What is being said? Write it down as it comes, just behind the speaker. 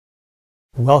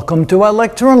Welcome to our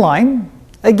lecture online.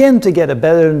 Again, to get a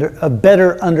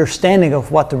better understanding of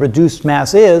what the reduced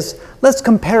mass is, let's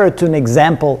compare it to an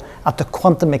example at the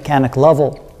quantum mechanics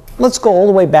level. Let's go all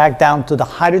the way back down to the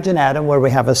hydrogen atom, where we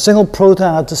have a single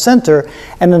proton at the center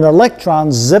and an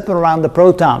electron zipping around the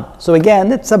proton. So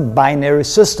again, it's a binary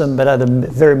system, but at a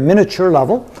very miniature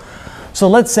level. So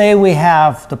let's say we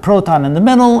have the proton in the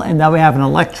middle, and now we have an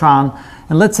electron,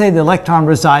 and let's say the electron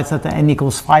resides at the n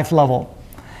equals 5 level.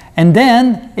 And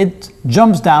then it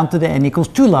jumps down to the n equals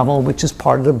 2 level, which is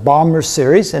part of the Balmer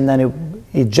series, and then it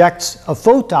ejects a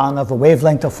photon of a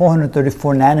wavelength of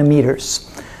 434 nanometers.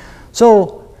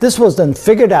 So this was then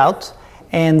figured out,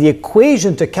 and the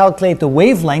equation to calculate the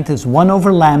wavelength is 1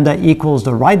 over lambda equals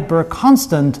the Rydberg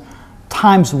constant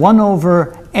times 1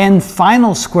 over n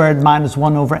final squared minus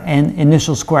 1 over n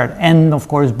initial squared, n of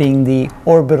course being the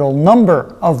orbital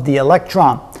number of the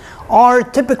electron. R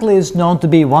typically is known to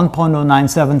be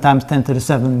 1.097 times 10 to the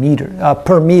 7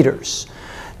 per meters.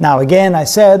 Now again, I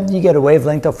said you get a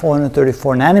wavelength of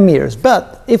 434 nanometers,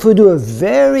 but if we do a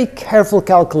very careful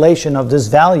calculation of this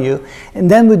value, and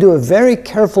then we do a very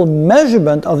careful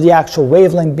measurement of the actual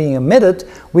wavelength being emitted,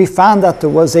 we found that there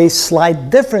was a slight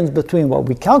difference between what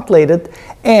we calculated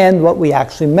and what we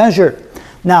actually measured.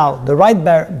 Now, the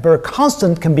Rydberg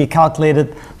constant can be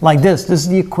calculated like this. This is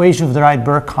the equation of the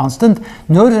Rydberg constant.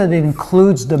 Note that it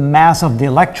includes the mass of the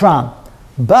electron.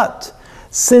 But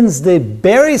since the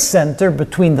barycenter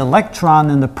between the electron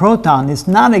and the proton is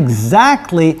not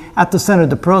exactly at the center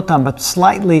of the proton, but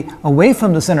slightly away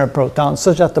from the center of the proton,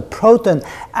 such that the proton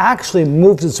actually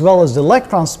moves as well as the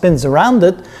electron spins around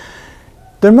it,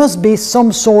 there must be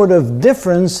some sort of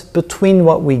difference between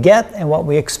what we get and what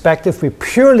we expect if we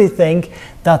purely think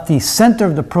that the center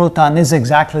of the proton is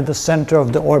exactly the center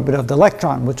of the orbit of the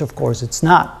electron, which of course it's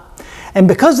not. And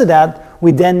because of that,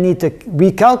 we then need to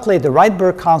recalculate the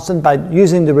Rydberg constant by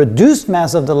using the reduced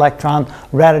mass of the electron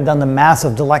rather than the mass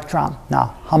of the electron.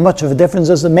 Now, how much of a difference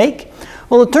does it make?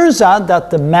 Well, it turns out that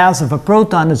the mass of a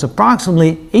proton is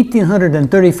approximately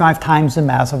 1,835 times the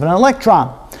mass of an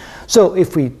electron. So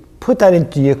if we put that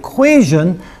into the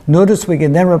equation, notice we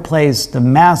can then replace the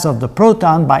mass of the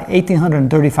proton by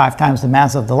 1,835 times the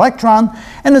mass of the electron,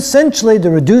 and essentially the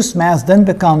reduced mass then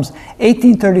becomes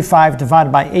 1835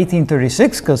 divided by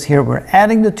 1836, because here we're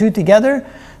adding the two together,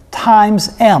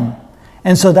 times m.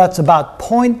 And so that's about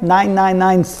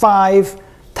 0.9995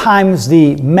 times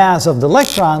the mass of the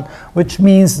electron, which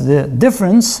means the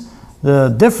difference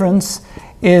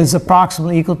is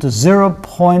approximately equal to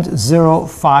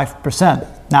 0.05%.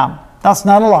 Now, that's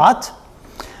not a lot,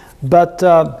 but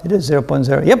it is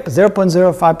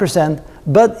 0.05%,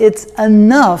 but it's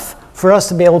enough for us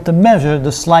to be able to measure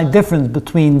the slight difference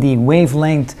between the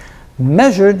wavelength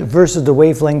measured versus the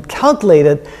wavelength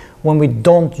calculated when we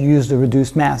don't use the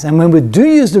reduced mass. And when we do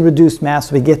use the reduced mass,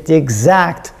 we get the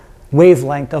exact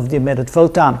wavelength of the emitted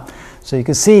photon. So you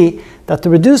can see that the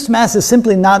reduced mass is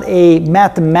simply not a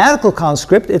mathematical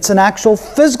conscript, it's an actual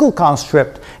physical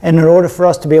conscript. And in order for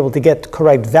us to be able to get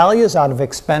correct values out of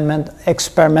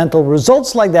experimental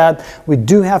results like that, we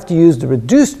do have to use the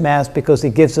reduced mass because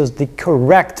it gives us the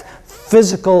correct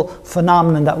physical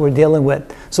phenomenon that we're dealing with.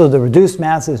 So the reduced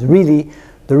mass is really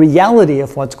the reality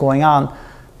of what's going on,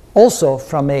 also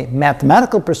from a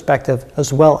mathematical perspective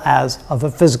as well as of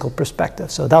a physical perspective.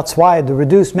 So that's why the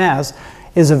reduced mass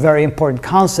is a very important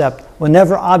concept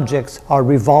whenever objects are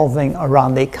revolving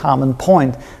around a common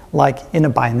point, like in a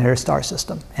binary star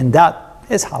system. And that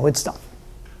is how it's done.